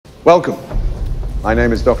Welcome. My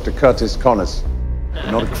name is Dr. Curtis Connors.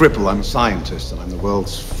 I'm not a cripple, I'm a scientist, and I'm the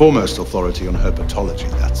world's foremost authority on herpetology.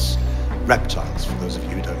 That's reptiles, for those of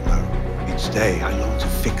you who don't know. Each day, I long to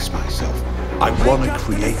fix myself. I want to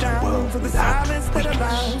create a world without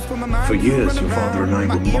weakness. For years, your father and I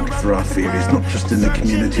were mocked for our theories, not just in the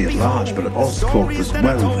community at large, but at Oscorp as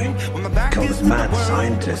well. They called us mad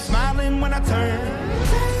scientists.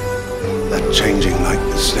 That changing like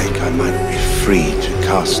the snake, I might be free to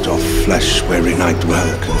cast off flesh wherein I dwell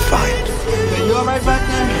confined. You all right back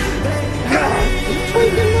there?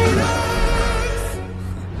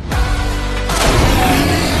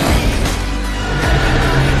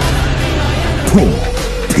 Poor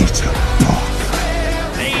Peter Parker.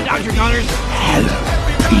 Hey, Dr. Connors. Hello,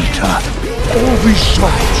 Peter. All these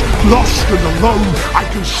souls, lost and alone, I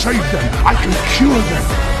can save them, I can cure them.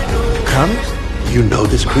 Connors? You know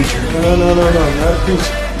this creature? No, not a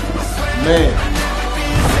creature. Man.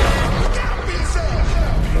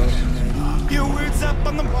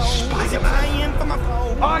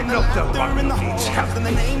 I know the one who needs help.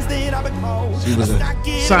 She was a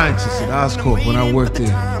scientist at Oscorp when I worked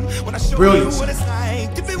there. Brilliant.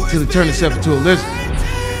 Until he turned himself into a lizard.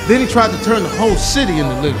 Then he tried to turn the whole city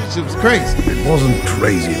into lizards. It was crazy. It wasn't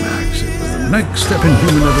crazy, Max. It was the next step in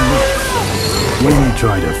human evolution. When you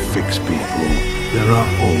try to fix people, there are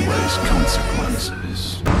always consequences.